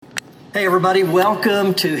Hey everybody,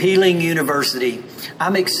 welcome to Healing University.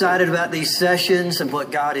 I'm excited about these sessions and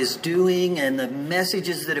what God is doing and the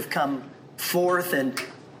messages that have come forth. And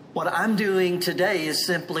what I'm doing today is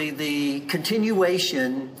simply the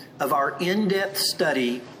continuation of our in-depth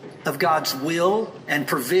study of God's will and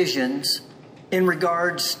provisions in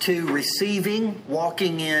regards to receiving,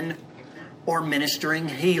 walking in, or ministering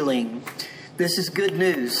healing. This is good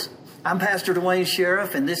news. I'm Pastor Dwayne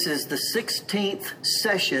Sheriff, and this is the 16th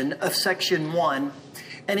session of Section 1.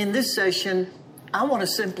 And in this session, I want to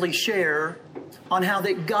simply share on how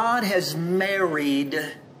that God has married,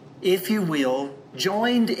 if you will,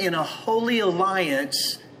 joined in a holy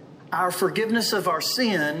alliance, our forgiveness of our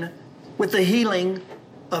sin with the healing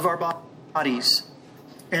of our bodies.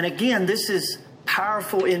 And again, this is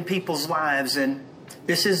powerful in people's lives, and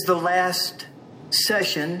this is the last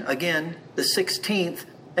session, again, the 16th.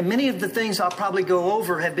 And many of the things I'll probably go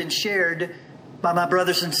over have been shared by my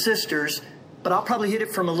brothers and sisters, but I'll probably hit it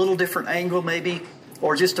from a little different angle maybe,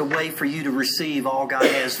 or just a way for you to receive all God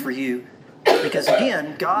has for you. Because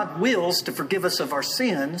again, God wills to forgive us of our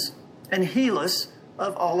sins and heal us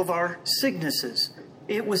of all of our sicknesses.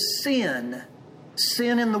 It was sin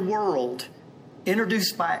in the world,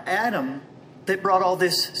 introduced by Adam, that brought all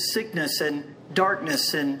this sickness and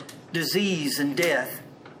darkness and disease and death.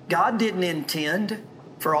 God didn't intend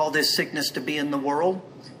for all this sickness to be in the world.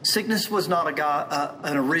 Sickness was not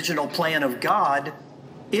an original plan of God.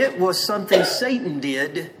 It was something Satan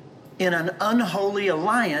did in an unholy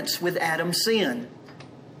alliance with Adam's sin.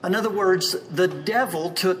 In other words, the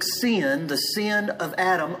devil took sin, the sin of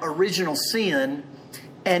Adam, original sin,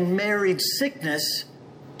 and married sickness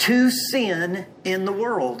to sin in the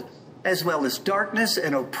world, as well as darkness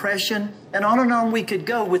and oppression, and on we could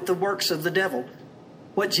go with the works of the devil.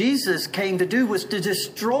 What Jesus came to do was to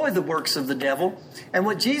destroy the works of the devil. And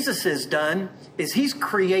what Jesus has done is he's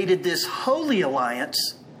created this holy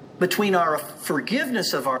alliance between our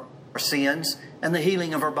forgiveness of our sins and the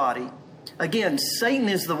healing of our body. Again, Satan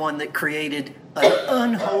is the one that created an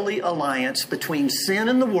unholy alliance between sin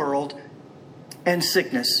in the world and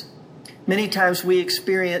sickness. Many times we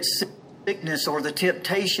experience sickness or the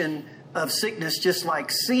temptation of sickness just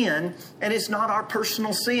like sin, and it's not our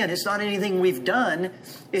personal sin. It's not anything we've done.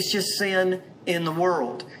 It's just sin in the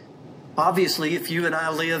world. Obviously, if you and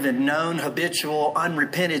I live in known, habitual,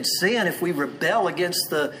 unrepented sin, if we rebel against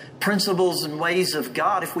the principles and ways of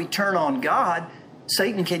God, if we turn on God,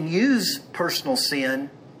 Satan can use personal sin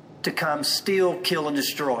to come steal, kill, and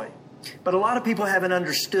destroy. But a lot of people haven't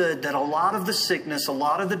understood that a lot of the sickness, a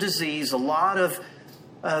lot of the disease, a lot of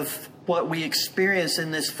what we experience in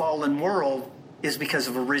this fallen world is because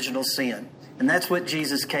of original sin. And that's what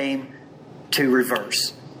Jesus came to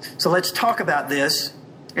reverse. So let's talk about this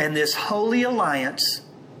and this holy alliance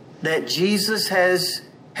that Jesus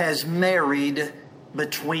has married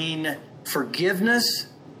between forgiveness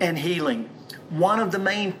and healing. One of the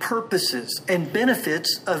main purposes and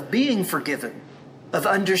benefits of being forgiven, of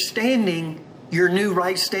understanding your new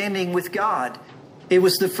right standing with God. It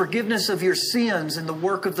was the forgiveness of your sins and the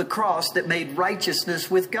work of the cross that made righteousness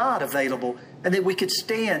with God available, and that we could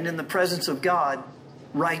stand in the presence of God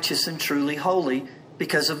righteous and truly holy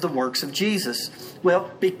because of the works of Jesus. Well,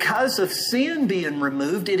 because of sin being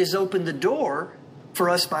removed, it has opened the door for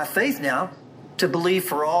us by faith now to believe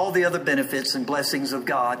for all the other benefits and blessings of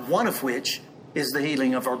God, one of which is the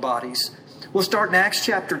healing of our bodies. We'll start in Acts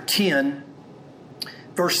chapter 10,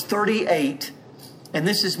 verse 38. And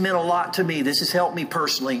this has meant a lot to me. This has helped me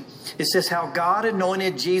personally. It says how God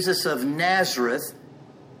anointed Jesus of Nazareth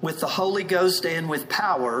with the Holy Ghost and with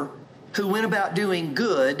power, who went about doing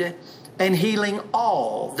good and healing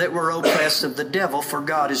all that were oppressed of the devil, for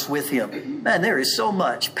God is with him. Man, there is so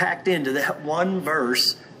much packed into that one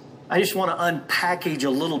verse. I just want to unpackage a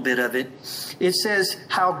little bit of it. It says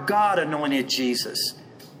how God anointed Jesus.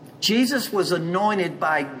 Jesus was anointed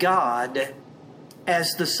by God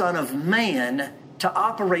as the Son of Man to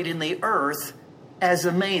operate in the earth as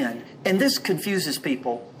a man. And this confuses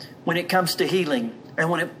people when it comes to healing and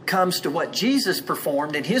when it comes to what Jesus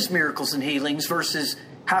performed in his miracles and healings versus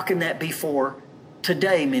how can that be for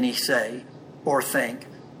today, many say or think.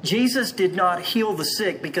 Jesus did not heal the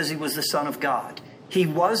sick because he was the Son of God. He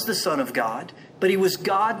was the Son of God, but he was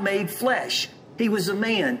God made flesh. He was a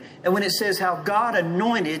man. And when it says how God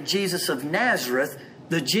anointed Jesus of Nazareth,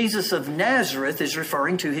 the Jesus of Nazareth is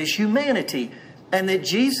referring to his humanity. And that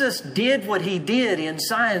Jesus did what he did in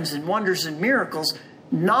signs and wonders and miracles,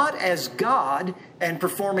 not as God and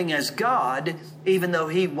performing as God, even though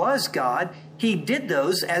he was God. He did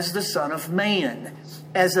those as the Son of Man,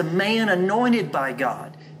 as a man anointed by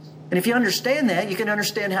God. And if you understand that, you can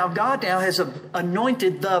understand how God now has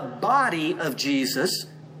anointed the body of Jesus,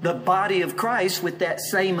 the body of Christ, with that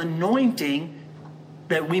same anointing,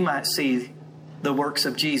 that we might see the works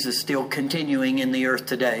of Jesus still continuing in the earth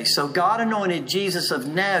today. So God anointed Jesus of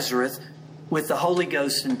Nazareth with the Holy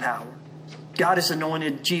Ghost and power. God has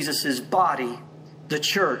anointed Jesus' body, the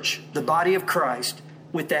church, the body of Christ,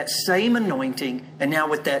 with that same anointing and now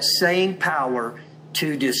with that same power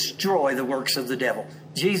to destroy the works of the devil.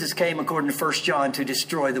 Jesus came, according to 1 John, to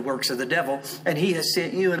destroy the works of the devil, and he has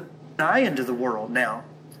sent you and I into the world now,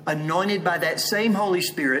 anointed by that same Holy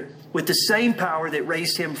Spirit with the same power that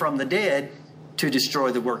raised him from the dead to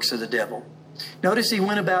destroy the works of the devil. Notice he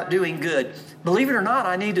went about doing good. Believe it or not,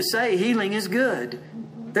 I need to say healing is good.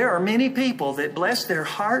 There are many people that bless their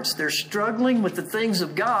hearts. They're struggling with the things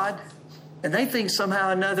of God, and they think somehow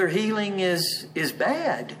or another healing is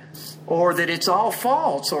bad, or that it's all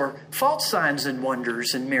false, or false signs and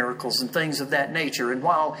wonders and miracles and things of that nature. And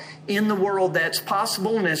while in the world that's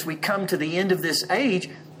possible, and as we come to the end of this age,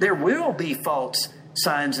 there will be false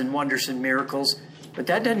signs and wonders and miracles, but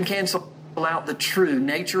that doesn't cancel out the true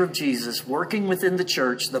nature of Jesus working within the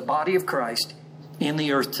church, the body of Christ, in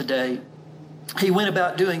the earth today. He went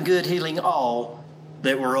about doing good, healing all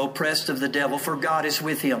that were oppressed of the devil, for God is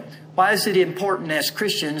with him. Why is it important as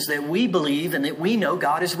Christians that we believe and that we know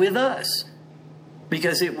God is with us?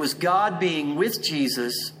 Because it was God being with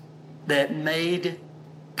Jesus that made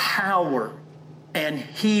power and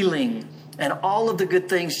healing and all of the good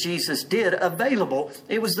things Jesus did available.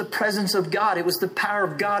 It was the presence of God. It was the power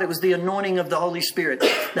of God. It was the anointing of the Holy Spirit.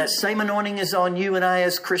 That same anointing is on you and I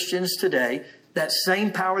as Christians today. That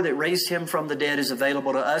same power that raised him from the dead is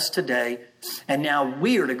available to us today. And now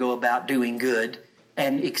we are to go about doing good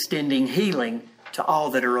and extending healing to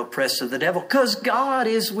all that are oppressed of the devil, because God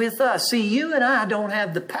is with us. See, you and I don't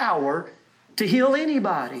have the power to heal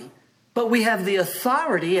anybody, but we have the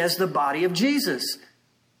authority as the body of Jesus.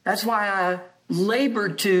 That's why I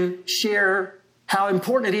labored to share how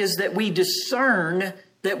important it is that we discern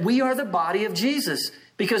that we are the body of Jesus.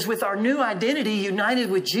 Because with our new identity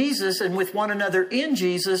united with Jesus and with one another in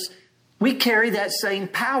Jesus, we carry that same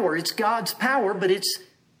power. It's God's power, but it's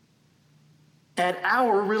at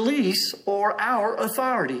our release or our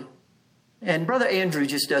authority. And Brother Andrew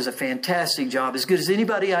just does a fantastic job, as good as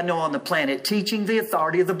anybody I know on the planet, teaching the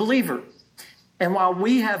authority of the believer. And while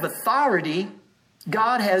we have authority,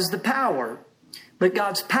 God has the power. But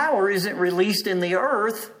God's power isn't released in the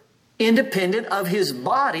earth independent of his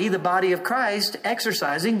body, the body of Christ,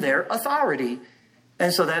 exercising their authority.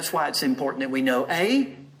 And so that's why it's important that we know,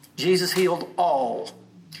 A, Jesus healed all.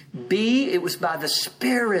 B, it was by the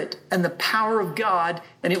Spirit and the power of God,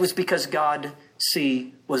 and it was because God,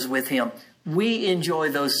 C, was with him. We enjoy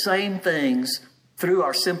those same things through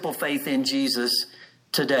our simple faith in Jesus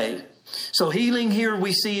today. So healing here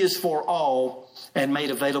we see is for all and made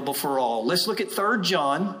available for all. Let's look at 3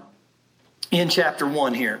 John in chapter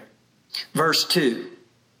 1 here. Verse 2,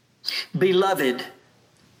 Beloved,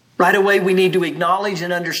 right away we need to acknowledge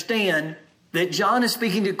and understand that John is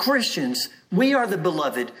speaking to Christians. We are the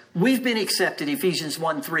beloved. We've been accepted, Ephesians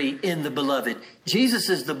 1:3, in the beloved. Jesus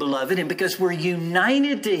is the beloved, and because we're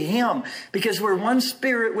united to him, because we're one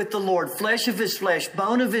spirit with the Lord, flesh of his flesh,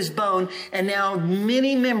 bone of his bone, and now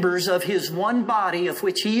many members of his one body, of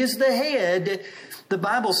which he is the head, the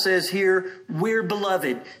Bible says here, we're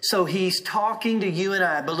beloved. So he's talking to you and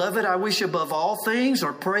I. Beloved, I wish above all things,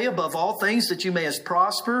 or pray above all things, that you may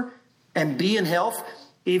prosper and be in health,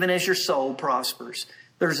 even as your soul prospers.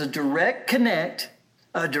 There's a direct connect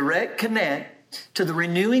to the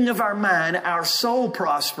renewing of our mind, our soul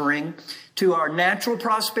prospering, to our natural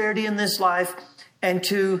prosperity in this life, and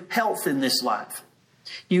to health in this life.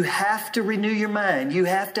 You have to renew your mind. You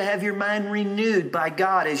have to have your mind renewed by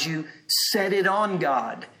God as you set it on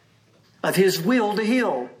God, of his will to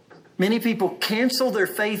heal. Many people cancel their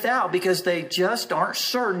faith out because they just aren't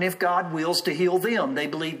certain if God wills to heal them. They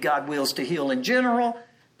believe God wills to heal in general.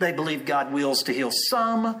 They believe God wills to heal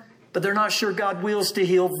some, but they're not sure God wills to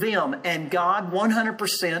heal them. And God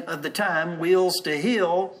 100% of the time wills to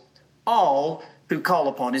heal all who call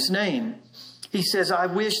upon his name. He says, I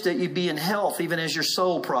wish that you be in health even as your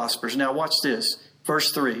soul prospers. Now watch this.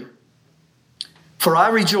 Verse 3. For I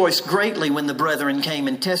rejoiced greatly when the brethren came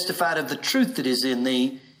and testified of the truth that is in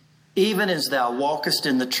thee. Even as thou walkest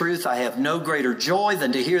in the truth, I have no greater joy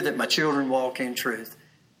than to hear that my children walk in truth.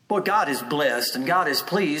 Boy, God is blessed and God is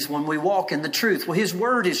pleased when we walk in the truth. Well, his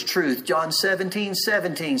word is truth. John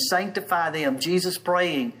 17:17, sanctify them. Jesus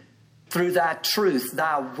praying, through thy truth,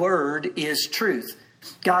 thy word is truth.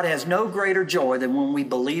 God has no greater joy than when we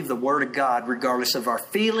believe the Word of God, regardless of our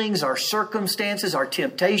feelings, our circumstances, our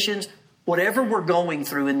temptations, whatever we're going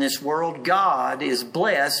through in this world. God is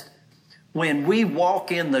blessed when we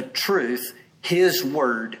walk in the truth, His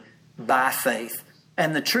Word, by faith.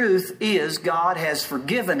 And the truth is, God has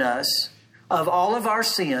forgiven us of all of our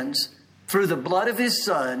sins through the blood of His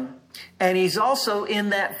Son. And He's also in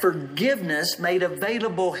that forgiveness made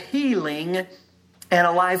available healing and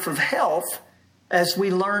a life of health as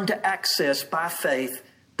we learn to access by faith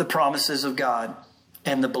the promises of God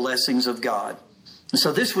and the blessings of God. And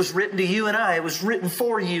so this was written to you and I. It was written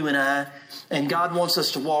for you and I. And God wants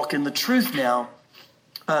us to walk in the truth now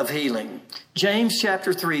of healing. James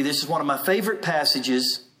chapter 3, this is one of my favorite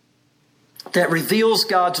passages that reveals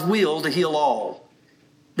God's will to heal all.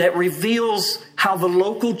 That reveals how the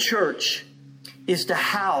local church is to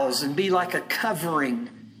house and be like a covering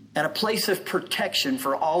and a place of protection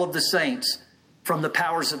for all of the saints from the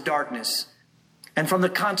powers of darkness and from the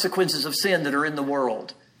consequences of sin that are in the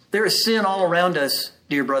world. There is sin all around us,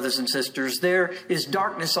 dear brothers and sisters. There is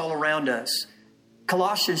darkness all around us.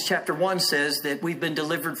 Colossians chapter 1 says that we've been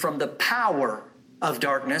delivered from the power of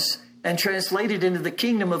darkness and translated into the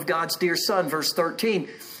kingdom of God's dear Son, verse 13.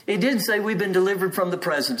 It didn't say we've been delivered from the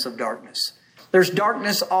presence of darkness. There's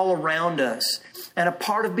darkness all around us. And a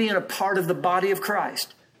part of being a part of the body of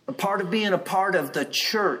Christ, a part of being a part of the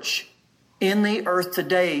church in the earth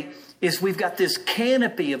today, is we've got this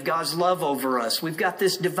canopy of God's love over us. We've got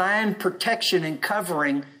this divine protection and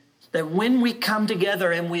covering that when we come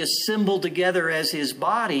together and we assemble together as His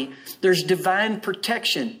body, there's divine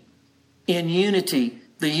protection in unity,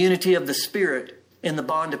 the unity of the Spirit in the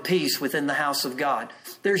bond of peace within the house of God.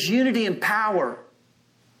 There's unity and power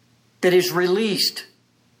that is released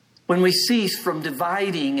when we cease from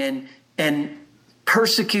dividing and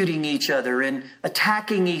persecuting each other and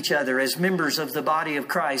attacking each other as members of the body of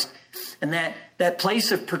Christ. And that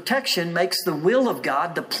place of protection makes the will of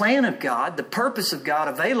God, the plan of God, the purpose of God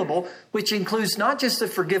available, which includes not just the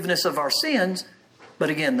forgiveness of our sins, but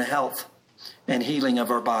again, the health and healing of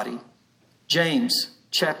our body. James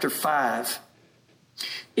chapter 5.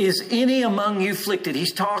 Is any among you afflicted?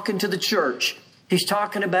 He's talking to the church. He's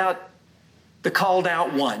talking about the called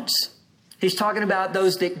out ones. He's talking about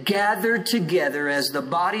those that gathered together as the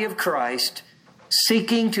body of Christ,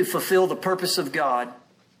 seeking to fulfill the purpose of God,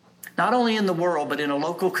 not only in the world, but in a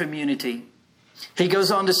local community. He goes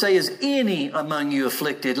on to say, is any among you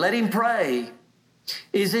afflicted? Let him pray.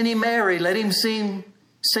 Is any merry? Let him sing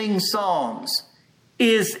psalms.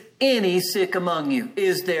 Is any sick among you?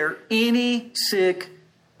 Is there any sick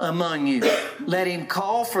among you? Let him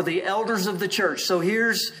call for the elders of the church. So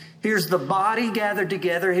here's the body gathered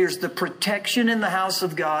together. Here's the protection in the house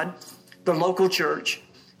of God, the local church.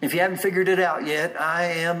 If you haven't figured it out yet, I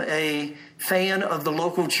am a fan of the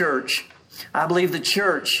local church. I believe the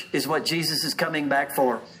church is what Jesus is coming back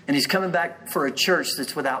for. And He's coming back for a church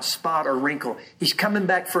that's without spot or wrinkle. He's coming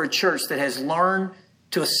back for a church that has learned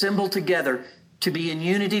to assemble together, to be in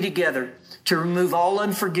unity together, to remove all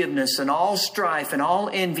unforgiveness and all strife and all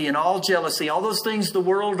envy and all jealousy, all those things the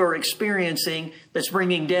world are experiencing that's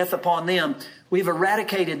bringing death upon them. We've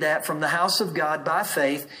eradicated that from the house of God by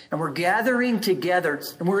faith, and we're gathering together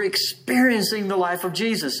and we're experiencing the life of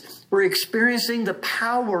Jesus. We're experiencing the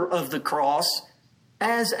power of the cross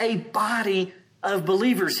as a body of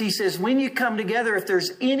believers. He says, when you come together, if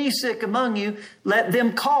there's any sick among you, let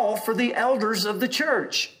them call for the elders of the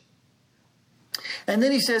church. And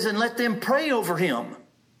then he says, and let them pray over him,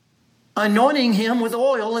 anointing him with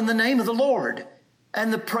oil in the name of the Lord.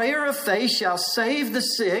 And the prayer of faith shall save the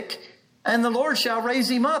sick, and the Lord shall raise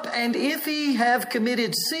him up. And if he have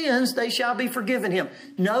committed sins, they shall be forgiven him.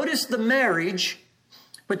 Notice the marriage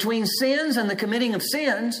between sins and the committing of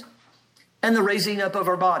sins and the raising up of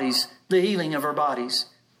our bodies, the healing of our bodies.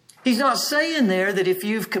 He's not saying there that if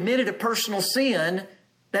you've committed a personal sin,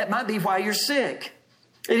 that might be why you're sick.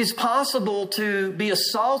 It is possible to be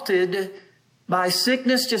assaulted by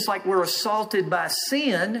sickness just like we're assaulted by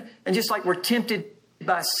sin, and just like we're tempted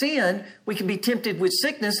by sin, we can be tempted with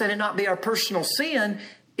sickness and it not be our personal sin.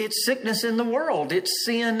 It's sickness in the world. It's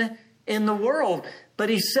sin in the world. But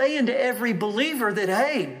he's saying to every believer that,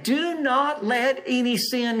 hey, do not let any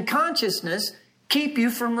sin consciousness keep you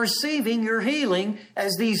from receiving your healing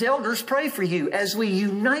as these elders pray for you. As we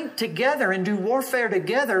unite together and do warfare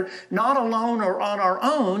together, not alone or on our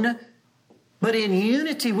own, but in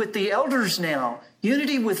unity with the elders now.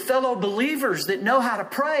 Unity with fellow believers that know how to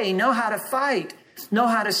pray, know how to fight, know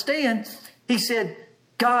how to stand. He said,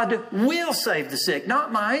 God will save the sick,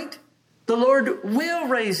 not might. The Lord will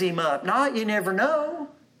raise him up, not you never know.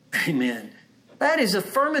 Amen. That is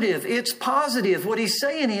affirmative. It's positive. What he's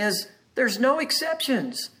saying is there's no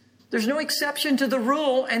exceptions. There's no exception to the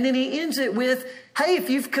rule. And then he ends it with, hey, if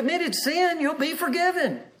you've committed sin, you'll be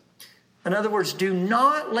forgiven. In other words, do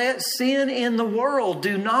not let sin in the world.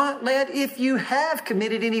 Do not let, if you have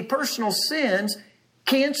committed any personal sins,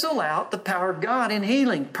 cancel out the power of God in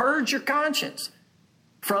healing. Purge your conscience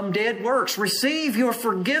from dead works. Receive your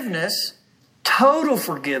forgiveness, total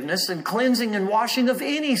forgiveness and cleansing and washing of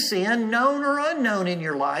any sin, known or unknown in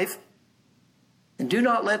your life. And do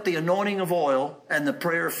not let the anointing of oil and the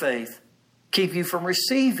prayer of faith keep you from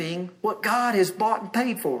receiving what God has bought and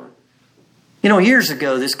paid for. You know, years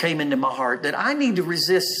ago, this came into my heart that I need to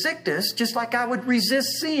resist sickness just like I would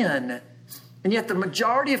resist sin. And yet the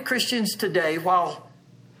majority of Christians today, while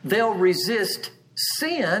they'll resist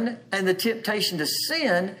sin and the temptation to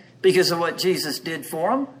sin because of what Jesus did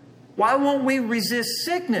for them, why won't we resist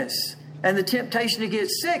sickness and the temptation to get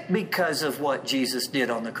sick because of what Jesus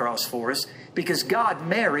did on the cross for us? Because God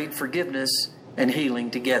married forgiveness and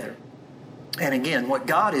healing together. And again, what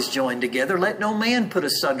God has joined together, let no man put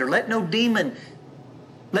asunder. Let no demon,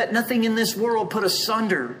 let nothing in this world put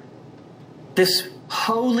asunder this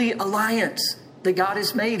holy alliance that God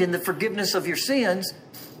has made in the forgiveness of your sins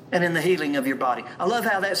and in the healing of your body. I love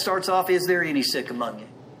how that starts off. Is there any sick among you?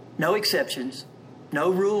 No exceptions. No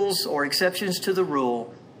rules or exceptions to the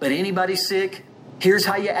rule. But anybody sick, here's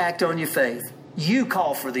how you act on your faith. You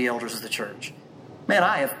call for the elders of the church. Man,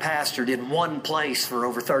 I have pastored in one place for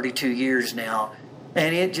over 32 years now.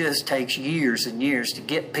 And it just takes years and years to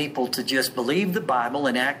get people to just believe the Bible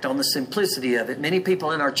and act on the simplicity of it. Many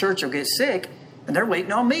people in our church will get sick and they're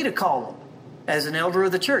waiting on me to call them as an elder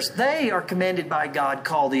of the church. They are commanded by God,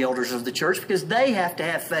 call the elders of the church, because they have to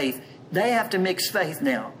have faith. They have to mix faith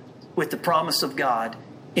now with the promise of God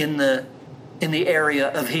in the area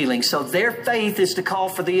of healing. So their faith is to call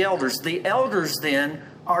for the elders. The elders then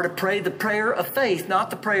are to pray the prayer of faith,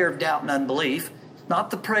 not the prayer of doubt and unbelief,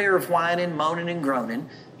 not the prayer of whining, moaning, and groaning,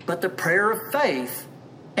 but the prayer of faith.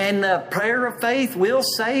 And the prayer of faith will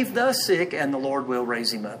save the sick, and the Lord will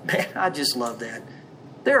raise him up. Man, I just love that.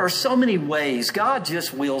 There are so many ways. God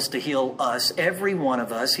just wills to heal us, every one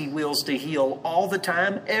of us. He wills to heal all the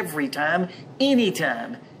time, every time,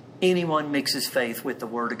 anytime anyone mixes faith with the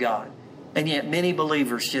Word of God. And yet many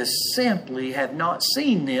believers just simply have not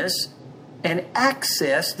seen this and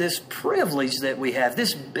access this privilege that we have,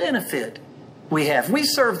 this benefit we have. We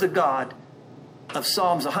serve the God of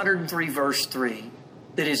Psalms 103 verse 3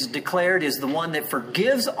 that is declared is the one that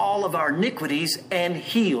forgives all of our iniquities and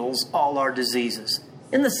heals all our diseases.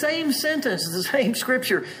 In the same sentence, the same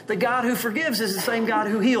scripture, the God who forgives is the same God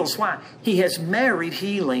who heals. Why? He has married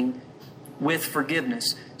healing with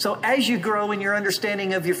forgiveness. So as you grow in your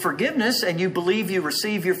understanding of your forgiveness and you believe you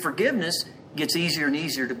receive your forgiveness, it gets easier and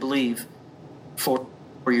easier to believe for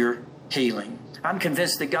your healing. I'm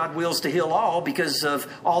convinced that God wills to heal all because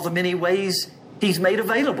of all the many ways He's made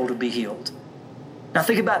available to be healed. Now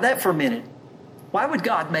think about that for a minute. Why would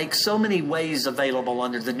God make so many ways available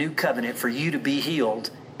under the new covenant for you to be healed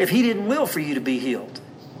if He didn't will for you to be healed?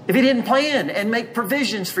 If He didn't plan and make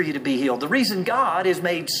provisions for you to be healed? The reason God has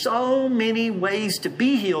made so many ways to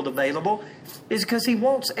be healed available is because He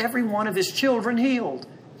wants every one of His children healed.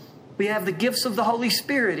 We have the gifts of the Holy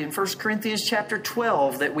Spirit in 1 Corinthians chapter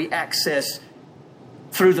 12 that we access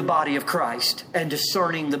through the body of Christ. And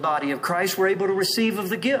discerning the body of Christ, we're able to receive of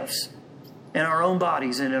the gifts in our own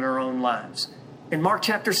bodies and in our own lives. In Mark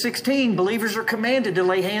chapter 16, believers are commanded to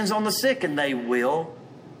lay hands on the sick and they will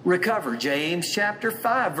recover. James chapter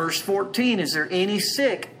 5 verse 14, is there any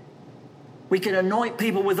sick? We can anoint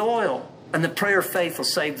people with oil and the prayer of faith will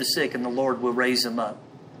save the sick and the Lord will raise them up.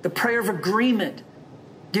 The prayer of agreement.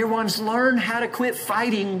 Dear ones, learn how to quit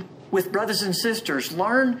fighting with brothers and sisters.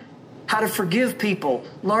 Learn how to forgive people.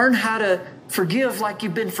 Learn how to forgive like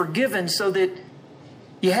you've been forgiven so that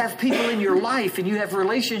you have people in your life and you have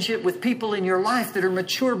relationship with people in your life that are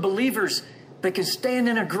mature believers that can stand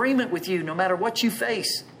in agreement with you no matter what you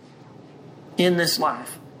face in this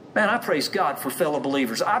life. Man, I praise God for fellow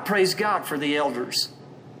believers. I praise God for the elders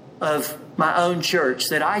of my own church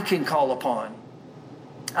that I can call upon.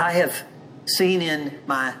 I have seen in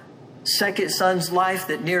my second son's life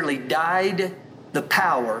that nearly died the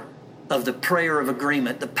power of the prayer of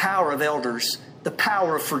agreement, the power of elders, the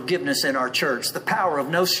power of forgiveness in our church, the power of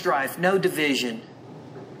no strife, no division,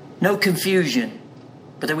 no confusion,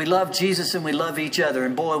 but that we love Jesus and we love each other.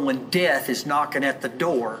 And boy, when death is knocking at the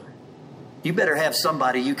door, you better have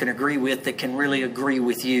somebody you can agree with that can really agree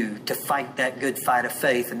with you to fight that good fight of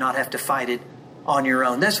faith and not have to fight it on your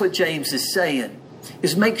own. That's what James is saying,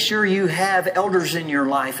 is make sure you have elders in your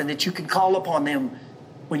life and that you can call upon them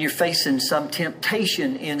when you're facing some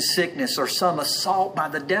temptation in sickness or some assault by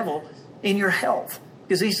the devil in your health.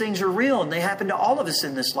 Because these things are real and they happen to all of us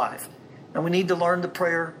in this life. And we need to learn the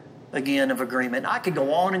prayer, again, of agreement. I could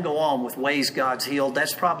go on with ways God's healed.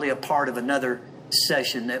 That's probably a part of another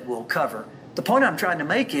session that we'll cover. The point I'm trying to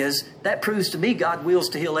make is that proves to me God wills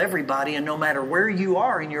to heal everybody, and no matter where you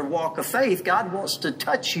are in your walk of faith, God wants to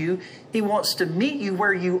touch you. He wants to meet you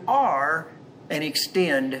where you are and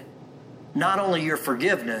extend not only your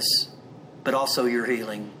forgiveness, but also your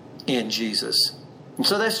healing in Jesus. And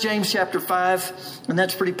so that's James chapter 5, and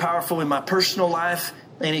that's pretty powerful in my personal life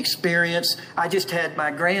and experience. I just had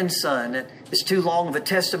my grandson. It's too long of a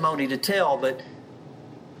testimony to tell, but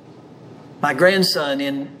my grandson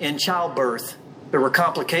in childbirth, there were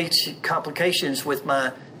complications with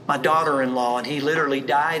my daughter-in-law, and he literally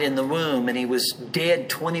died in the womb, and he was dead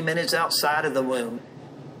 20 minutes outside of the womb.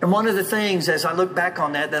 And one of the things, as I look back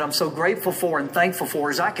on that I'm so grateful for and thankful for,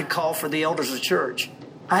 is I could call for the elders of the church.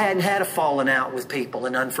 I hadn't had a falling out with people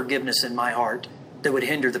and unforgiveness in my heart that would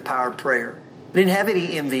hinder the power of prayer. I didn't have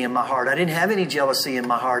any envy in my heart. I didn't have any jealousy in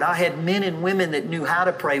my heart. I had men and women that knew how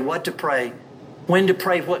to pray, what to pray, when to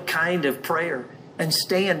pray, what kind of prayer, and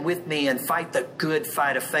stand with me and fight the good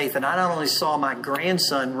fight of faith. And I not only saw my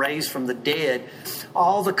grandson raised from the dead,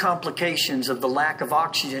 all the complications of the lack of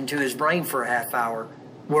oxygen to his brain for a half hour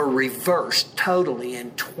were reversed totally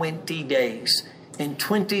in 20 days. In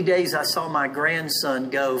 20 days, I saw my grandson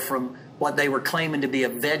go from what they were claiming to be a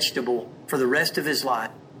vegetable for the rest of his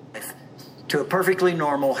life to a perfectly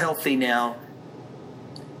normal, healthy now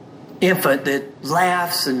infant that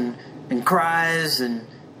laughs and cries and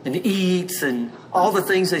eats, and all the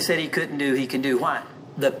things they said he couldn't do, he can do. Why?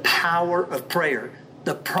 The power of prayer.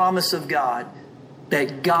 The promise of God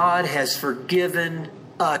that God has forgiven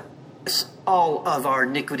us all of our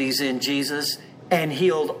iniquities in Jesus and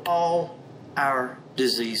healed all our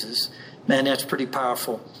diseases. Man, that's pretty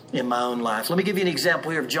powerful in my own life. Let me give you an example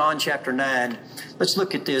here of John chapter 9. Let's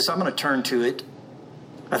look at this. I'm going to turn to it.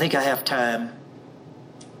 I think I have time.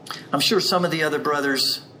 I'm sure some of the other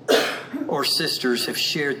brothers or sisters have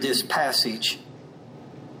shared this passage,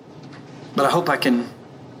 but I hope I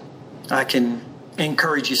can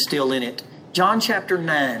encourage you still in it. John chapter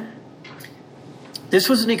 9. This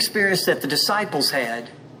was an experience that the disciples had,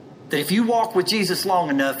 that if you walk with Jesus long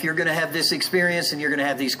enough, you're going to have this experience and you're going to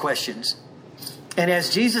have these questions. And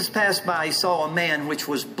as Jesus passed by, he saw a man which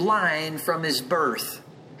was blind from his birth.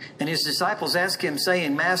 And his disciples asked him,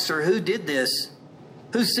 saying, Master, who did this?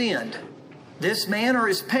 Who sinned? This man or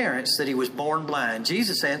his parents, that he was born blind?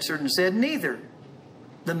 Jesus answered and said, Neither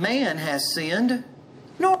the man has sinned,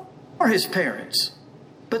 nor his parents,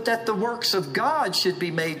 but that the works of God should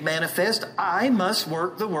be made manifest. I must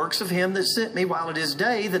work the works of him that sent me while it is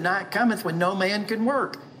day. The night cometh when no man can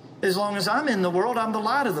work. As long as I'm in the world, I'm the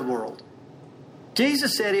light of the world.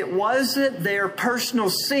 Jesus said it wasn't their personal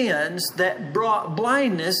sins that brought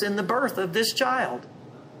blindness in the birth of this child.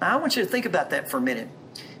 Now, I want you to think about that for a minute.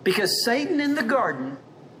 Because Satan in the garden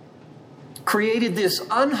created this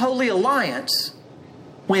unholy alliance.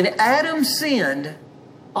 When Adam sinned,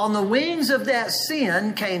 on the wings of that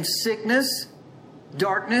sin came sickness,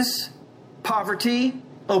 darkness, poverty,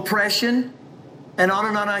 oppression, and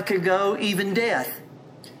on I could go, even death.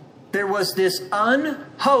 There was this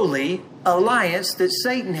unholy alliance that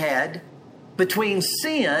Satan had between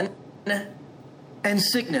sin and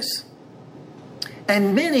sickness.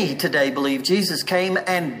 And many today believe Jesus came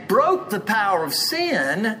and broke the power of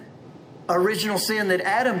sin, original sin that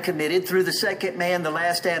Adam committed through the second man, the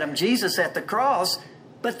last Adam, Jesus, at the cross.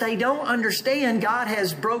 But they don't understand God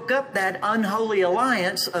has broke up that unholy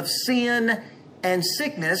alliance of sin and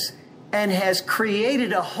sickness and has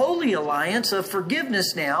created a holy alliance of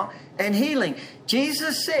forgiveness now and healing.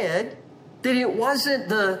 Jesus said that it wasn't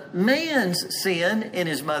the man's sin in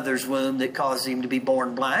his mother's womb that caused him to be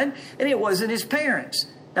born blind, and it wasn't his parents.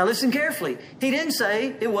 Now listen carefully. He didn't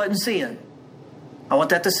say it wasn't sin. I want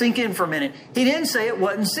that to sink in for a minute. He didn't say it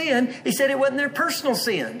wasn't sin. He said it wasn't their personal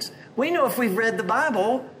sins. We know if we've read the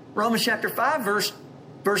Bible, Romans chapter 5,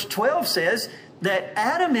 verse 12 says that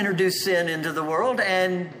Adam introduced sin into the world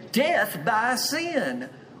and death by sin.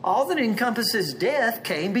 All that encompasses death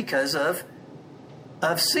came because of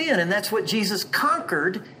sin. And that's what Jesus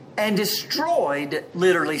conquered and destroyed,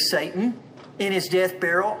 literally, Satan in his death,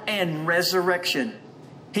 burial, and resurrection.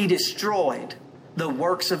 He destroyed the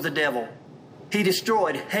works of the devil. He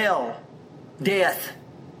destroyed hell, death,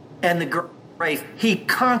 and the grave. He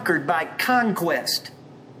conquered by conquest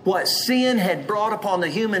what sin had brought upon the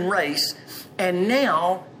human race. And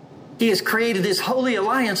now he has created this holy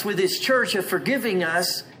alliance with his church of forgiving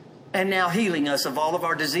us and now healing us of all of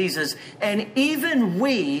our diseases. And even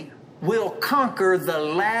we will conquer the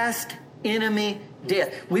last enemy,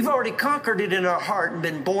 death. We've already conquered it in our heart and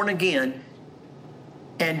been born again.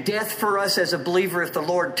 And death for us as a believer, if the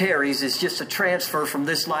Lord tarries, is just a transfer from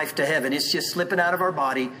this life to heaven. It's just slipping out of our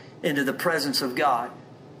body into the presence of God.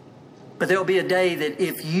 But there'll be a day that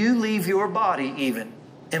if you leave your body even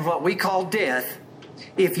in what we call death,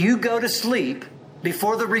 if you go to sleep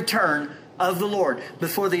before the return of the Lord,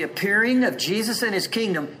 before the appearing of Jesus and His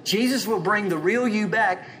kingdom, Jesus will bring the real you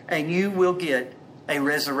back and you will get a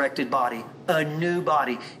resurrected body, a new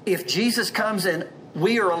body. If Jesus comes and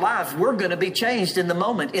we are alive, we're going to be changed in the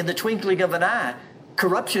moment, in the twinkling of an eye.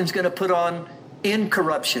 Corruption's going to put on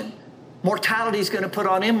incorruption. Mortality is going to put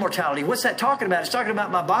on immortality. What's that talking about? It's talking about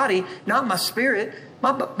my body, not my spirit.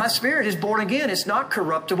 My spirit is born again. It's not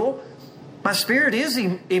corruptible. My spirit is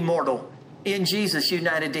immortal in Jesus,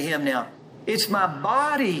 united to Him now. It's my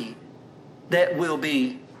body that will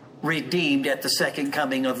be redeemed at the second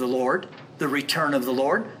coming of the Lord, the return of the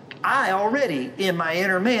Lord. I already, in my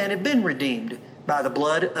inner man, have been redeemed by the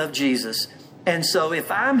blood of Jesus. And so if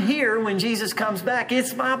I'm here when Jesus comes back,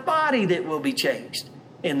 it's my body that will be changed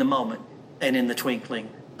in the moment and in the twinkling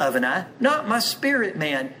of an eye. Not my spirit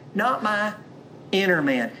man, not my inner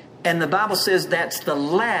man. And the Bible says that's the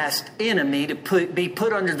last enemy to be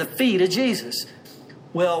put under the feet of Jesus.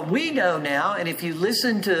 Well, we know now, and if you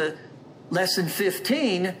listen to lesson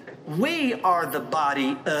 15, we are the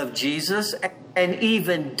body of Jesus. And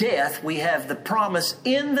even death, we have the promise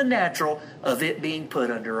in the natural of it being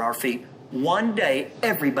put under our feet. One day,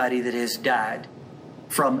 everybody that has died,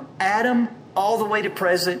 from Adam all the way to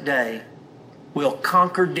present day, will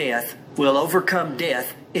conquer death, will overcome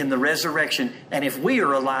death in the resurrection. And if we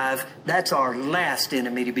are alive, that's our last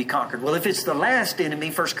enemy to be conquered. Well, if it's the last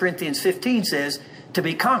enemy, 1 Corinthians 15 says, to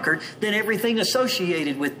be conquered, then everything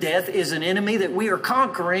associated with death is an enemy that we are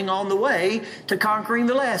conquering on the way to conquering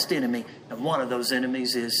the last enemy. And one of those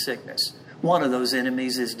enemies is sickness. One of those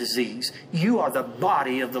enemies is disease. You are the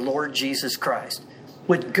body of the Lord Jesus Christ.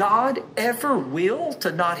 Would God ever will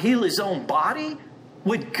to not heal His own body?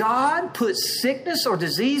 Would God put sickness or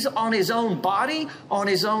disease on His own body, on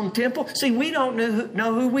His own temple? See, we don't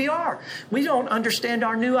know who we are. We don't understand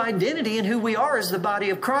our new identity and who we are as the body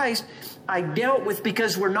of Christ. I dealt with,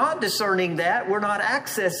 because we're not discerning that, we're not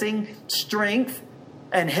accessing strength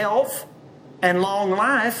and health and long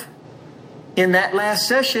life in that last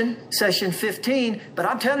session, session 15. But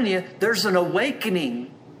I'm telling you, there's an awakening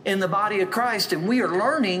in the body of Christ, and we are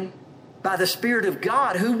learning by the Spirit of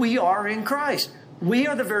God who we are in Christ. We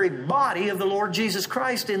are the very body of the Lord Jesus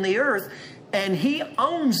Christ in the earth, and He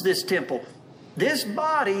owns this temple. This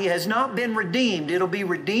body has not been redeemed. It'll be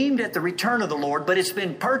redeemed at the return of the Lord, but it's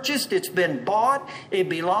been purchased, it's been bought, it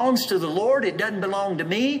belongs to the Lord, it doesn't belong to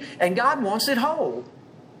me, and God wants it whole.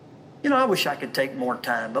 You know, I wish I could take more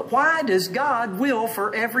time, but why does God will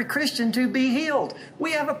for every Christian to be healed?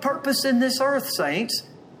 We have a purpose in this earth, saints,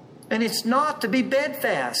 and it's not to be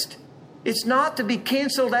bedfast. It's not to be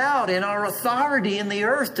canceled out in our authority in the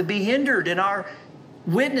earth, to be hindered in our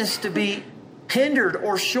witness, to be hindered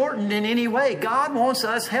or shortened in any way. God wants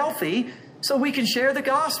us healthy so we can share the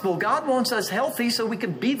gospel. God wants us healthy so we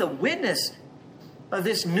can be the witness of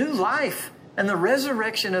this new life and the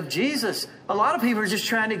resurrection of Jesus. A lot of people are just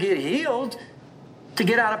trying to get healed to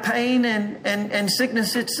get out of pain and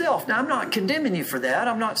sickness itself. Now, I'm not condemning you for that.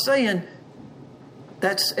 I'm not saying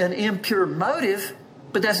that's an impure motive,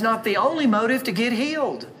 but that's not the only motive to get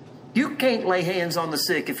healed. You can't lay hands on the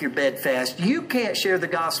sick if you're bedfast. You can't share the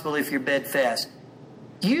gospel if you're bedfast.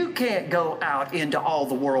 You can't go out into all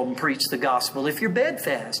the world and preach the gospel if you're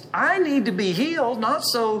bedfast. I need to be healed, not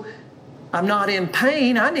so I'm not in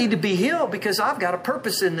pain. I need to be healed because I've got a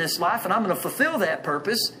purpose in this life, and I'm going to fulfill that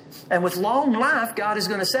purpose. And with long life, God is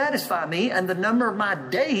going to satisfy me, and the number of my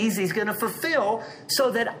days He's going to fulfill so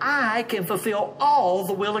that I can fulfill all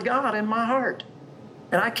the will of God in my heart.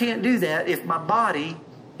 And I can't do that if my body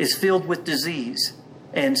is filled with disease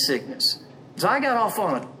and sickness. So I got off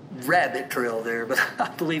on a rabbit trail there, but I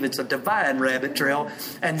believe it's a divine rabbit trail.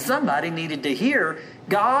 And somebody needed to hear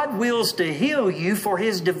God wills to heal you for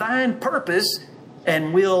His divine purpose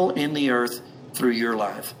and will in the earth through your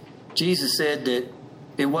life. Jesus said that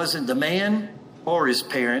it wasn't the man or his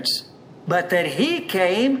parents, but that He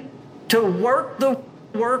came to work the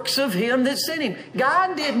works of Him that sent Him.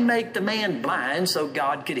 God didn't make the man blind so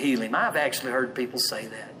God could heal him. I've actually heard people say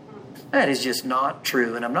that. That is just not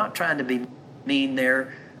true, and I'm not trying to be mean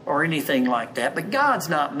there or anything like that, but God's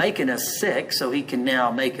not making us sick so He can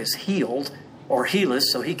now make us healed or heal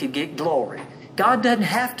us so He can get glory. God doesn't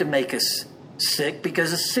have to make us sick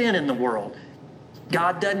because of sin in the world.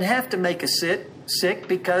 God doesn't have to make us sick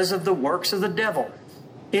because of the works of the devil.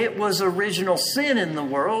 It was original sin in the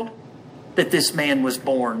world that this man was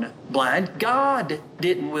born blind. God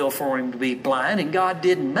didn't will for him to be blind, and God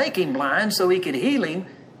didn't make him blind so he could heal him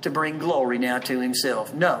to bring glory now to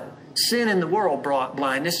himself. No. Sin in the world brought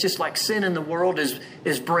blindness, just like sin in the world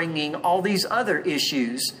is bringing all these other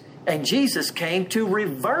issues. And Jesus came to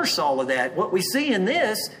reverse all of that. What we see in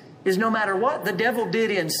this is no matter what the devil did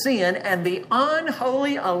in sin and the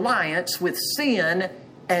unholy alliance with sin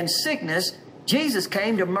and sickness, Jesus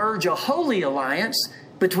came to merge a holy alliance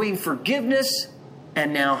between forgiveness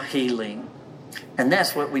and now healing. And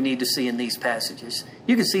that's what we need to see in these passages.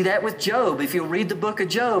 You can see that with Job. If you'll read the book of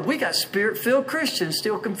Job, we got Spirit-filled Christians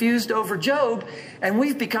still confused over Job, and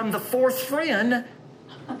we've become the fourth friend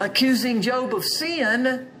accusing Job of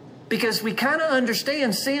sin because we kind of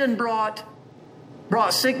understand sin brought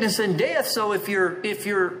sickness and death. So if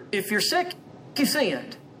you're sick, you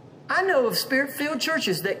sinned. I know of Spirit-filled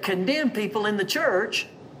churches that condemn people in the church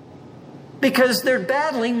because they're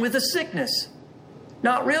battling with a sickness,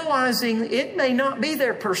 not realizing it may not be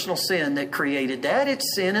their personal sin that created that.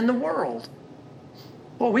 It's sin in the world.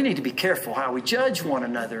 Well, we need to be careful how we judge one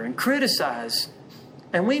another and criticize.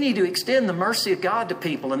 And we need to extend the mercy of God to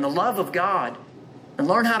people and the love of God and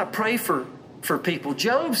learn how to pray for people.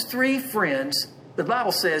 Job's three friends, the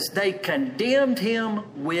Bible says, they condemned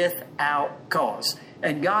him without cause.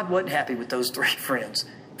 And God wasn't happy with those three friends.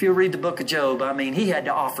 If you read the book of Job, he had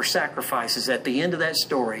to offer sacrifices at the end of that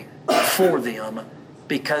story for them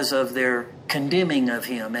because of their condemning of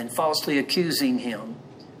him and falsely accusing him.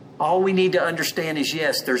 All we need to understand is,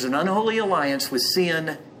 yes, there's an unholy alliance with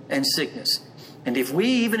sin and sickness. And if we,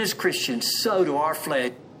 even as Christians, sow to our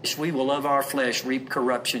flesh, we will of our flesh reap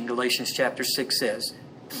corruption, Galatians chapter 6 says.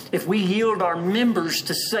 If we yield our members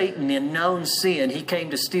to Satan in known sin, he came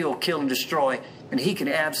to steal, kill, and destroy, and he can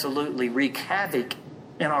absolutely wreak havoc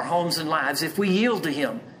in our homes and lives if we yield to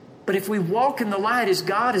him. But if we walk in the light as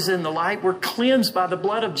God is in the light, we're cleansed by the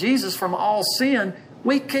blood of Jesus from all sin,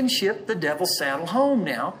 we can ship the devil's saddle home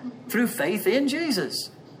now through faith in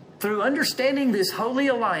Jesus. Through understanding this holy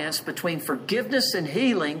alliance between forgiveness and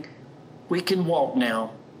healing, we can walk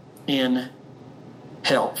now in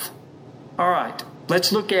health. All right,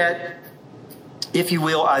 let's look at, if you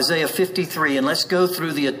will, Isaiah 53, and let's go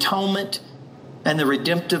through the atonement and the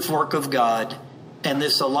redemptive work of God and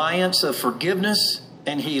this alliance of forgiveness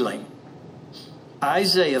and healing.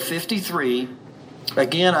 Isaiah 53.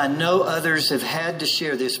 Again, I know others have had to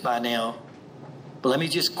share this by now, but let me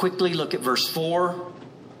just quickly look at verse 4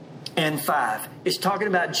 and 5. It's talking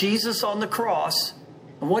about Jesus on the cross.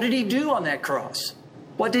 And what did he do on that cross?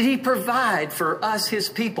 What did he provide for us, his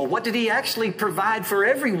people? What did he actually provide for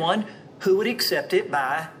everyone who would accept it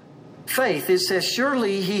by faith? It says,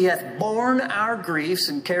 surely he hath borne our griefs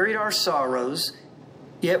and carried our sorrows.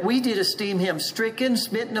 Yet we did esteem him stricken,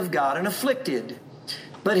 smitten of God, and afflicted.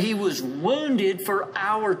 But he was wounded for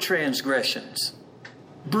our transgressions,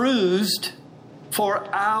 bruised for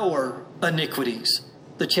our iniquities.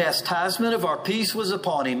 The chastisement of our peace was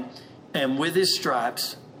upon him, and with his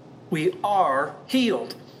stripes we are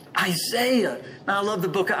healed. Isaiah. Now, I love the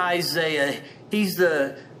book of Isaiah. He's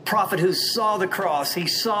the prophet who saw the cross. He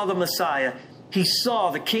saw the Messiah. He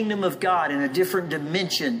saw the kingdom of God in a different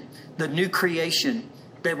dimension, the new creation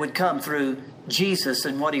that would come through Jesus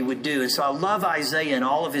and what he would do. And so I love Isaiah and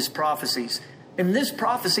all of his prophecies. In this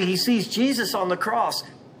prophecy, he sees Jesus on the cross.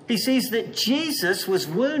 He sees that Jesus was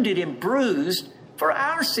wounded and bruised for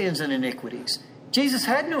our sins and iniquities. Jesus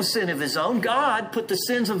had no sin of his own. God put the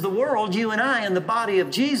sins of the world, you and I, in the body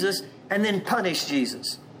of Jesus and then punished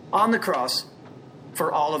Jesus on the cross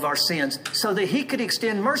for all of our sins so that he could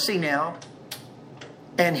extend mercy now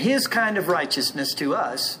and his kind of righteousness to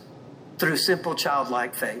us through simple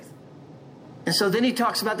childlike faith. And so then he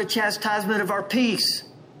talks about the chastisement of our peace.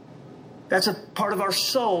 That's a part of our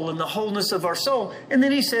soul and the wholeness of our soul. And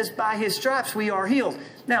then he says, by his stripes we are healed.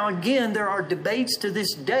 Now again, there are debates to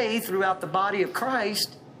this day throughout the body of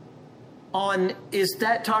Christ on, is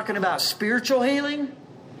that talking about spiritual healing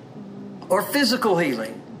or physical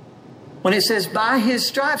healing? When it says by his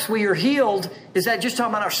stripes we are healed, is that just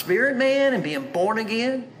talking about our spirit man and being born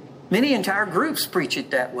again? Many entire groups preach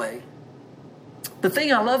it that way. The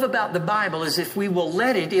thing I love about the Bible is if we will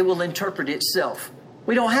let it, it will interpret itself.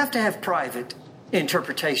 We don't have to have private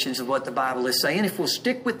interpretations of what the Bible is saying. If we'll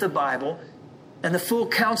stick with the Bible and the full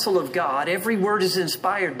counsel of God, every word is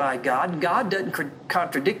inspired by God, and God doesn't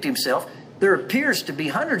contradict himself. There appears to be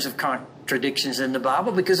hundreds of contradictions in the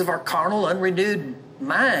Bible because of our carnal, unrenewed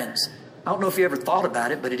minds. I don't know if you ever thought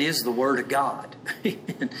about it, but it is the Word of God.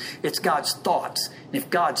 It's God's thoughts. And if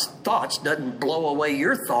God's thoughts doesn't blow away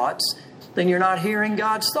your thoughts, then you're not hearing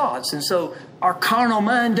God's thoughts. And so our carnal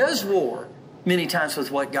mind does war many times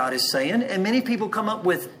with what God is saying. And many people come up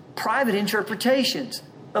with private interpretations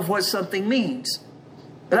of what something means.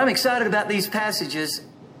 But I'm excited about these passages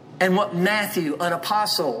and what Matthew, an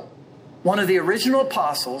apostle, one of the original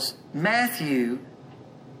apostles, Matthew,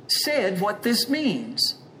 said what this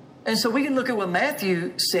means. And so we can look at what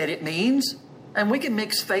Matthew said it means, and we can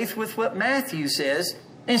mix faith with what Matthew says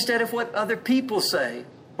instead of what other people say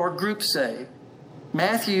or groups say.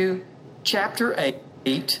 Matthew chapter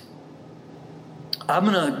 8. I'm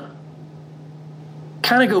going to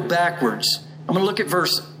kind of go backwards. I'm going to look at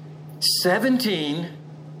verse 17,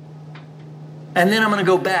 and then I'm going to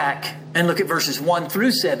go back and look at verses 1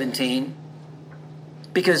 through 17,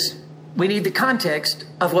 because we need the context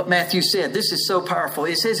of what Matthew said. This is so powerful.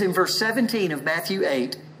 It says in verse 17 of Matthew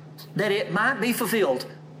 8, that it might be fulfilled.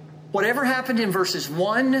 Whatever happened in verses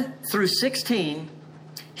 1 through 16,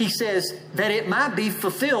 he says that it might be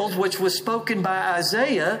fulfilled, which was spoken by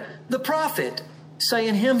Isaiah the prophet,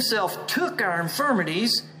 saying himself took our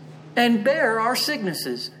infirmities and bare our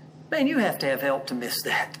sicknesses. Man, you have to have help to miss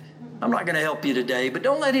that. I'm not going to help you today, but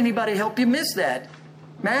don't let anybody help you miss that.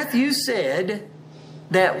 Matthew said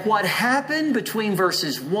that what happened between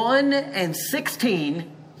verses 1 and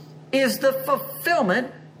 16 is the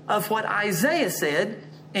fulfillment of what Isaiah said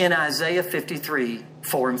in Isaiah 53,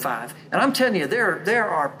 4 and 5. And I'm telling you, there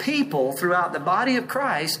are people throughout the body of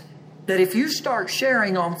Christ that if you start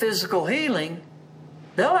sharing on physical healing,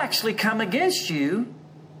 they'll actually come against you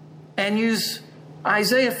and use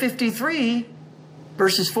Isaiah 53,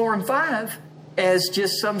 verses 4 and 5, as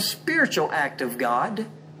just some spiritual act of God,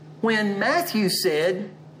 when Matthew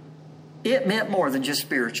said it meant more than just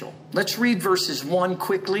spiritual. Let's read verses 1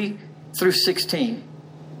 quickly through 16.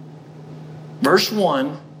 Verse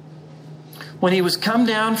 1, when he was come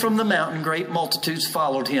down from the mountain, great multitudes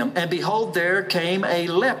followed him. And behold, there came a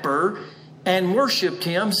leper and worshipped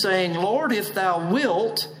him, saying, Lord, if thou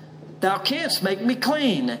wilt, thou canst make me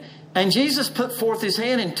clean. And Jesus put forth his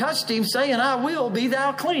hand and touched him, saying, I will, be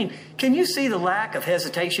thou clean. Can you see the lack of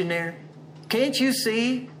hesitation there? Can't you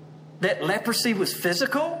see that leprosy was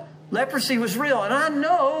physical? Leprosy was real. And I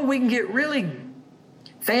know we can get really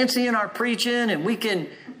fancy in our preaching, and we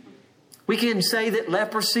can say that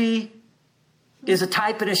leprosy is a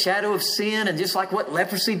type and a shadow of sin. And just like what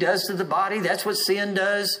leprosy does to the body, that's what sin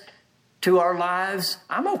does to our lives.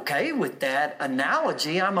 I'm okay with that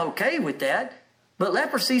analogy. I'm okay with that. But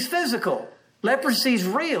leprosy's physical. Leprosy's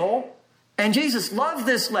real. And Jesus loved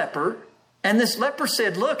this leper. And this leper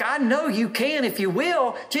said, look, I know you can if you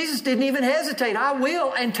will. Jesus didn't even hesitate. I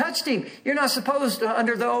will, and touched him. You're not supposed to,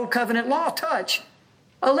 under the old covenant law, touch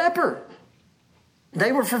a leper.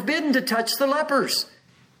 They were forbidden to touch the lepers.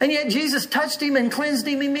 And yet Jesus touched him and cleansed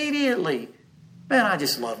him immediately. Man, I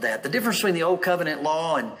just love that. The difference between the old covenant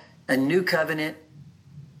law and new covenant.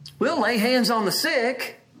 We'll lay hands on the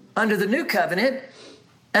sick under the new covenant,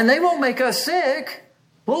 and they won't make us sick.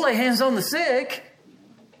 We'll lay hands on the sick,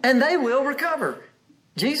 and they will recover.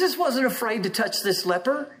 Jesus wasn't afraid to touch this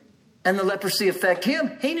leper and the leprosy affect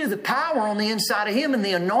him. He knew the power on the inside of him and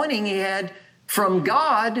the anointing he had from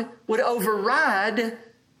God would override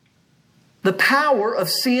the power of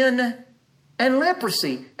sin and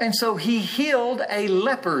leprosy. And so he healed a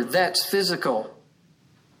leper. That's physical.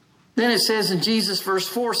 Then it says in Jesus, verse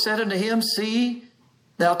 4, said unto him, see,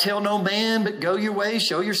 thou tell no man, but go your way,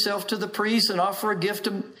 show yourself to the priest, and offer a gift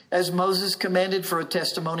as Moses commanded for a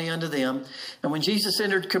testimony unto them. And when Jesus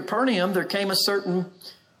entered Capernaum, there came a certain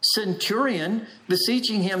centurion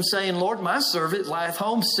beseeching him, saying, Lord, my servant lieth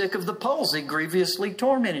home sick of the palsy, grievously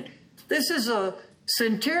tormented. This is a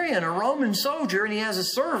centurion, a Roman soldier, and he has a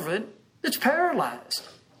servant that's paralyzed.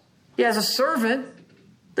 He has a servant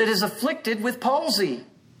that is afflicted with palsy.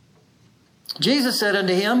 Jesus said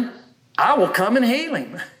unto him, I will come and heal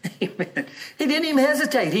him. Amen. He didn't even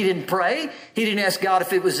hesitate. He didn't pray. He didn't ask God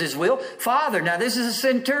if it was his will. Father, now this is a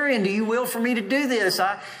centurion. Do you will for me to do this?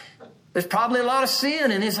 There's probably a lot of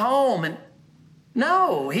sin in his home. And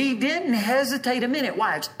no, he didn't hesitate a minute.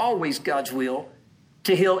 Why? It's always God's will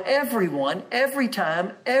to heal everyone, every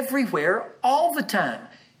time, everywhere, all the time.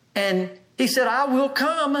 And he said, I will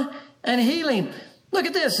come and heal him. Look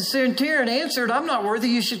at this. The centurion answered, I'm not worthy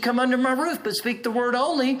you should come under my roof, but speak the word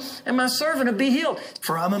only, and my servant will be healed.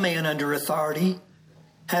 For I'm a man under authority,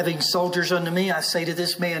 having soldiers under me. I say to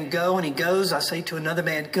this man, go, and he goes. I say to another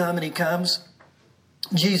man, come, and he comes.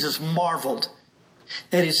 Jesus marveled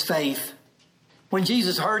at his faith. When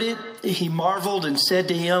Jesus heard it, he marveled and said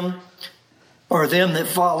to him, or them that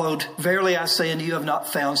followed, verily I say unto you, have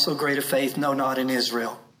not found so great a faith, no, not in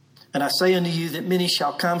Israel. And I say unto you that many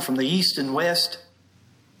shall come from the east and west.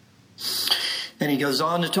 And he goes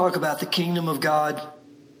on to talk about the kingdom of God.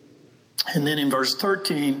 And then in verse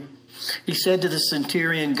 13, he said to the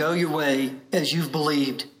centurion, go your way as you've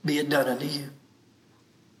believed, be it done unto you.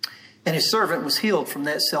 And his servant was healed from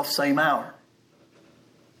that selfsame hour.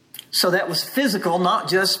 So that was physical, not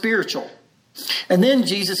just spiritual. And then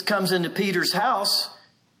Jesus comes into Peter's house,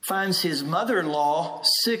 finds his mother-in-law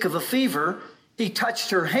sick of a fever. He touched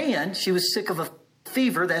her hand. She was sick of a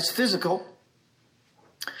fever. That's physical.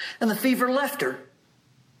 And the fever left her.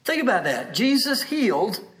 Think about that. Jesus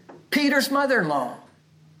healed Peter's mother-in-law.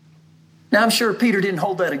 Now, I'm sure Peter didn't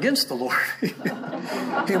hold that against the Lord.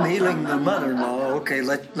 Him healing the mother-in-law. Okay,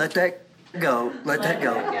 let that go. Let that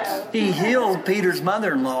go. He healed Peter's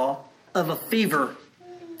mother-in-law of a fever.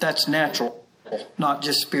 That's natural, not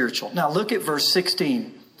just spiritual. Now, look at verse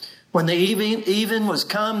 16. When the even was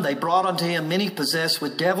come, they brought unto him many possessed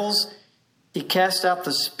with devils. He cast out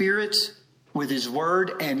the spirits with his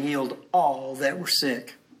word and healed all that were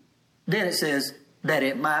sick. Then it says, that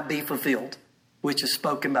it might be fulfilled, which is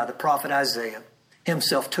spoken by the prophet Isaiah.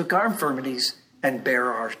 Himself took our infirmities and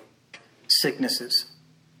bare our sicknesses.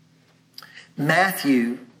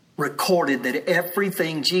 Matthew recorded that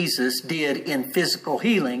everything Jesus did in physical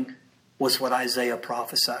healing was what Isaiah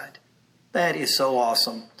prophesied. That is so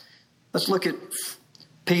awesome. Let's look at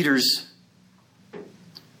Peter's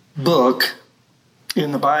book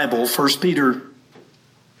in the Bible, 1 Peter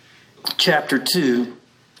chapter 2.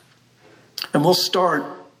 And we'll start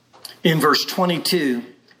in verse 22.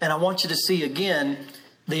 And I want you to see again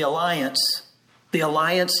the alliance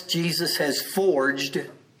Jesus has forged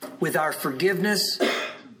with our forgiveness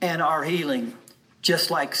and our healing.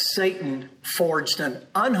 Just like Satan forged an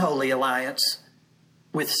unholy alliance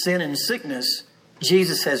with sin and sickness,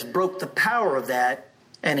 Jesus has broke the power of that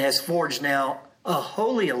and has forged now a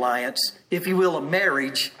holy alliance, if you will, a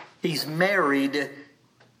marriage. He's married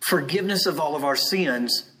forgiveness of all of our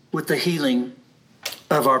sins with the healing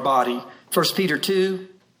of our body. 1 Peter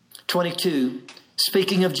 2:22,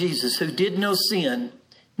 speaking of Jesus, who did no sin,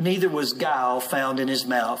 neither was guile found in his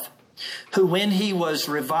mouth, who when he was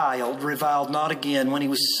reviled not again. When he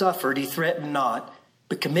was suffered, he threatened not,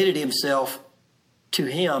 but committed himself to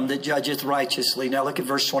him that judgeth righteously. Now look at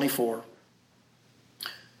verse 24.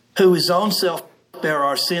 Who his own self bare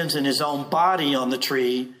our sins in his own body on the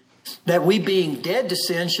tree, that we being dead to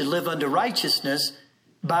sin should live unto righteousness,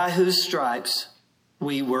 by whose stripes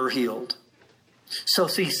we were healed. So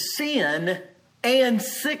see, sin and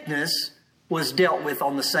sickness was dealt with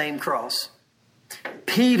on the same cross.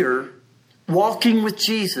 Peter, walking with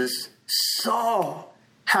Jesus, saw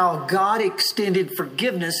how God extended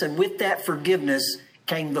forgiveness, and with that forgiveness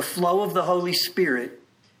came the flow of the Holy Spirit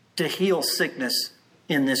to heal sickness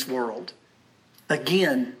in this world.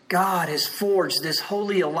 Again, God has forged this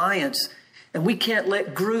holy alliance, and we can't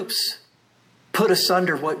let groups put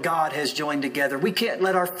asunder what God has joined together. We can't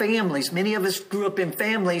let our families, many of us grew up in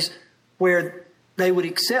families where they would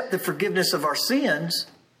accept the forgiveness of our sins,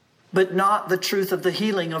 but not the truth of the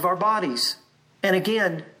healing of our bodies. And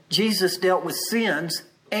again, Jesus dealt with sins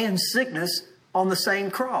and sickness on the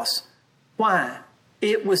same cross. Why?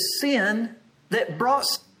 It was sin that brought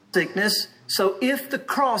sickness. So if the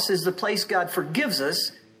cross is the place God forgives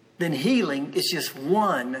us, then healing is just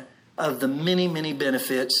one of the many, many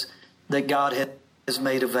benefits that God has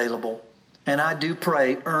made available. And I do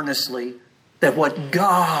pray earnestly that what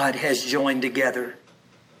God has joined together,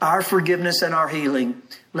 our forgiveness and our healing,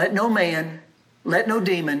 let no man, let no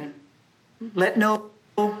demon, let no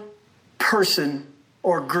person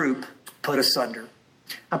or group put asunder.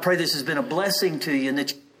 I pray this has been a blessing to you, and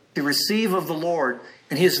that you receive of the Lord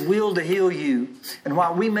and his will to heal you. And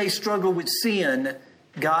while we may struggle with sin,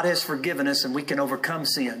 God has forgiven us and we can overcome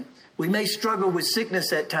sin. We may struggle with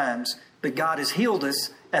sickness at times, but God has healed us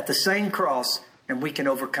at the same cross and we can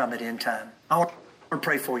overcome it in time. I want to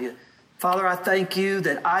pray for you. Father, I thank you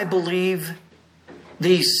that I believe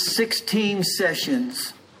these 16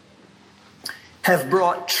 sessions have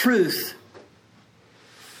brought truth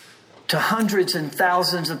to hundreds and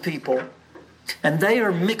thousands of people. And they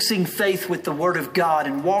are mixing faith with the Word of God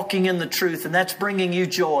and walking in the truth. And that's bringing you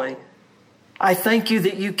joy. I thank you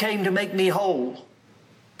that you came to make me whole.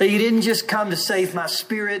 That you didn't just come to save my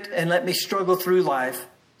spirit and let me struggle through life.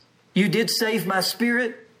 You did save my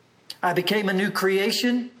spirit. I became a new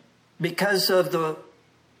creation because of the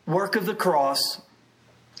work of the cross.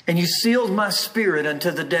 And you sealed my spirit unto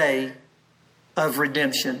the day of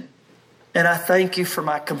redemption. And I thank you for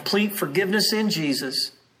my complete forgiveness in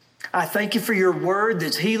Jesus. I thank you for your word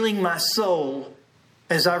that's healing my soul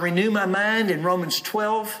as I renew my mind. In Romans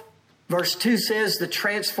 12, verse 2 says, the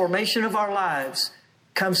transformation of our lives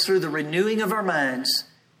comes through the renewing of our minds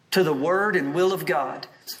to the word and will of God.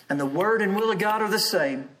 And the word and will of God are the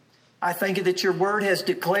same. I thank you that your word has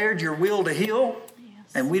declared your will to heal,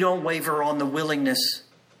 and we don't waver on the willingness.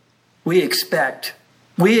 We expect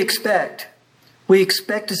to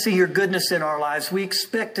see your goodness in our lives. We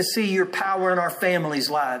expect to see your power in our families'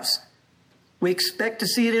 lives. We expect to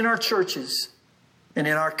see it in our churches and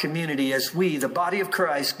in our community as we, the body of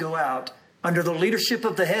Christ, go out under the leadership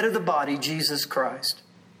of the head of the body, Jesus Christ.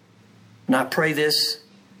 And I pray this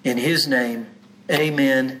in His name.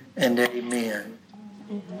 Amen and amen.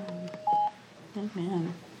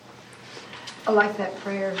 Amen. I like that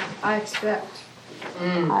prayer. I expect.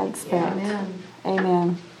 I expect. Amen.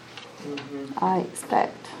 Amen. I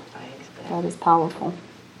expect. That is powerful.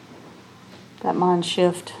 That mind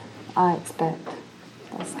shift. I expect.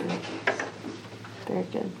 That's good. Very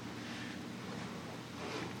good.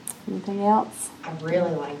 Anything else? I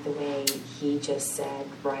really like the way he just said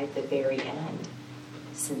right at the very end.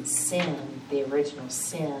 Since sin, the original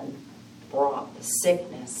sin, brought the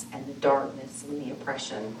sickness and the darkness and the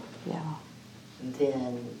oppression, Yeah.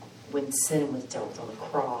 then when sin was dealt with on the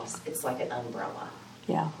cross, it's like an umbrella.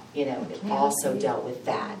 Yeah. You know, it also dealt with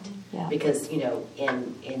that. Yeah. Because, you know,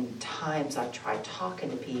 in times I try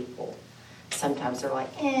talking to people, sometimes they're like,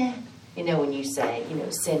 you know, when you say, you know,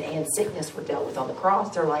 sin and sickness were dealt with on the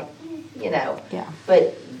cross, they're like, you know. Yeah.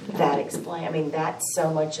 But that explain. I mean, that's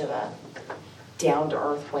so much of a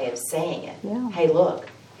down-to-earth way of saying it. Yeah. Hey, look,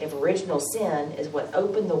 if original sin is what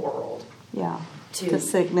opened the world Yeah. to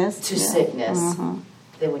sickness. sickness, Mm-hmm.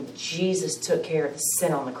 then when Jesus took care of the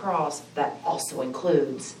sin on the cross, that also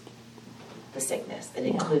includes the sickness. It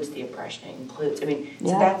includes the oppression. It includes, I mean,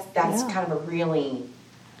 so that's kind of a really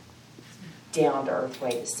down-to-earth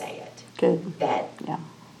way to say it. Good. That Yeah.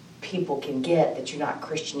 people can get that you're not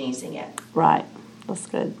Christianizing it. Right. That's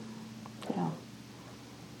good. Yeah.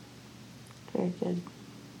 Very good.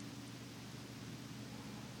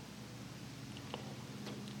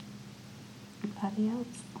 Anybody else?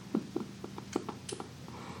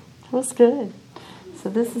 That was good. So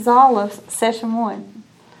this is all of session 1,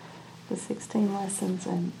 the 16 lessons,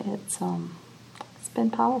 and it's been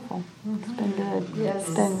powerful. It's been good. Yes.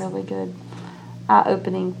 It's been really good.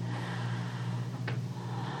 Eye-opening.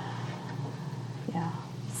 Yeah.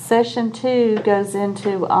 Session 2 goes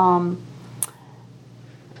into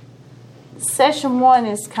session 1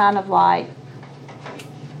 is kind of like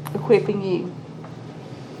equipping you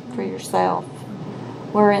for yourself,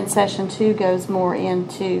 wherein session 2 goes more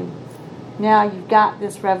into, now you've got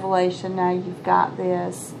this revelation, now you've got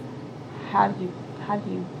this, how do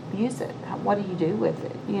you use it? What do you do with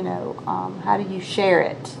it? You know, how do you share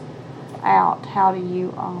it out? How do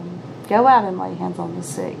you go out and lay hands on the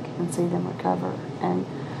sick and see them recover? And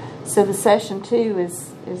so the session 2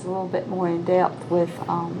 is a little bit more in depth with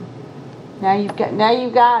now you've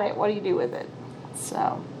got it. What do you do with it?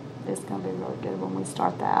 So it's going to be really good when we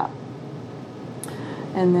start that.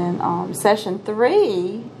 And then session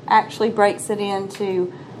 3 actually breaks it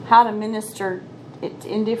into how to minister it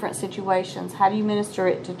in different situations. How do you minister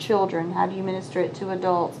it to children? How do you minister it to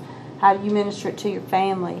adults? How do you minister it to your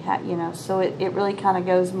family? How, you know, so it really kind of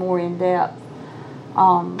goes more in depth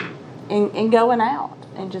in going out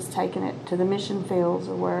and just taking it to the mission fields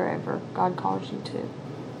or wherever God calls you to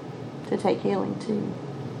take healing to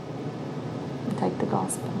and take the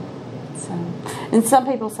gospel. So, and some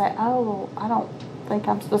people say, "Oh, well, I don't think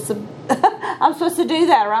I'm supposed to. I'm supposed to do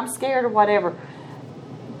that, or I'm scared, or whatever."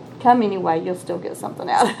 Come anyway, you'll still get something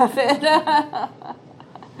out of it.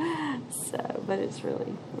 So, but it's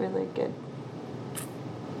really, really good.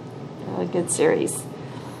 Really good series.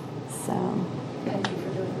 So. Thank you for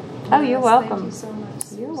doing it. Oh, you're welcome. Thank you so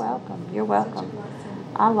much. You're welcome. You're Such a welcome. blessing.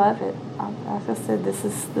 I love it. Like I said, this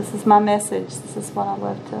is my message. This is what I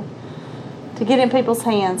love to get in people's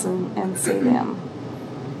hands and see them.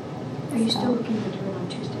 Are you still looking to do it on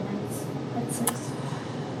Tuesday nights at 6?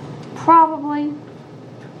 Probably.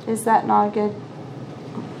 Is that not a good?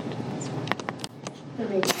 The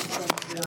radio.